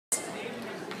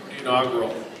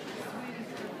inaugural.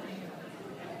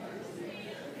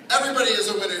 Everybody is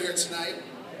a winner here tonight.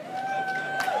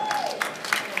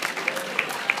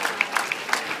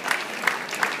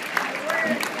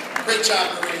 Great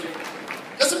job, Marie.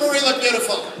 Doesn't Marie look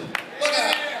beautiful? Look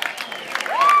at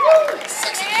her.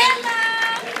 Sexy kid.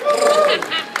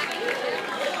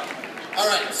 All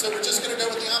right, so we're just going to go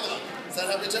with the envelope. Is that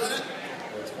how we're doing it?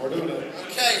 That's how we're doing it.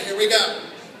 Okay, here we go.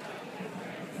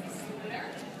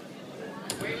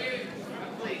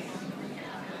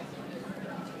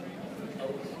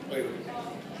 Wait.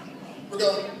 We're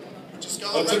going. We're just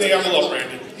going. What's right in the to envelope,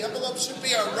 Randy? The envelope should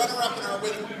be our runner-up and our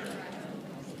winner.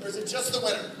 Or is it just the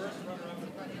winner?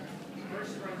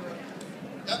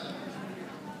 Yep.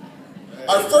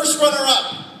 Our first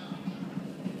runner-up,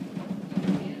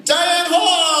 Diane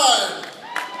Horn!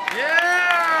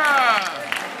 Yeah!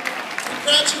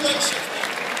 Congratulations.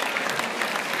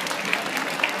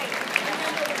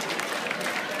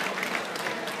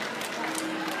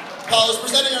 Paul is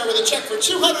presenting her with a check for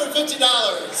 $250. First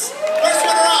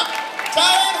runner-up,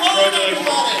 Diane Horn,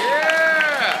 everybody!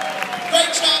 Yeah!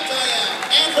 Great job, Diane,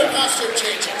 and her costume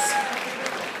changes.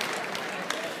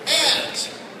 And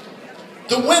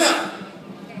the winner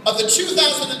of the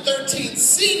 2013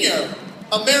 Senior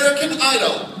American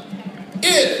Idol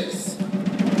is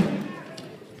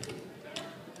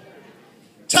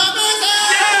Mezyk!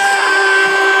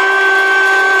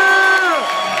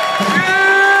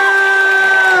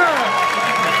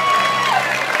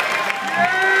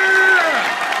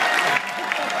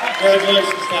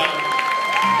 Congratulations, Tom.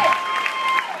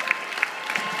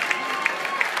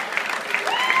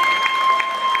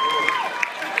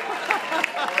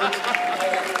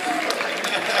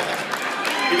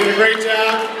 You did a great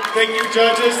job. Thank you,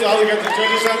 judges. All you got the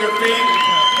judges on their feet.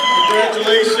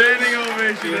 Congratulations. Standing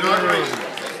ovation in the room.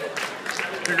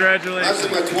 Congratulations. I was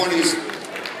in my 20s.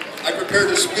 I prepared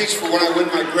a speech for when I win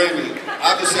my Grammy.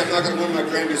 Obviously, I'm not going to win my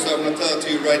Grammy, so I'm going to tell it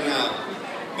to you right now.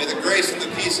 May the grace and the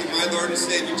peace of my Lord and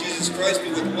Savior Jesus Christ be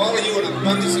with all of you in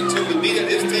abundance until we meet at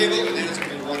His table, and then it's going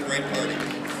to be one great party.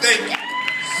 Thank you.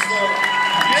 So,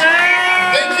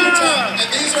 Yeah! Thank you, Tom. And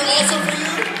these are also for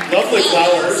you. Lovely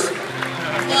flowers.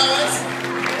 Flowers.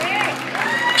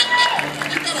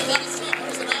 You got a lot of stuff.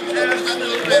 There's an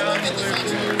envelope. We'll get this on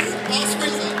to you. Paul,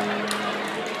 squeeze it.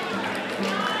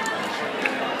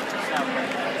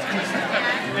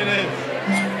 It is.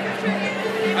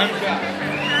 I'm shocked.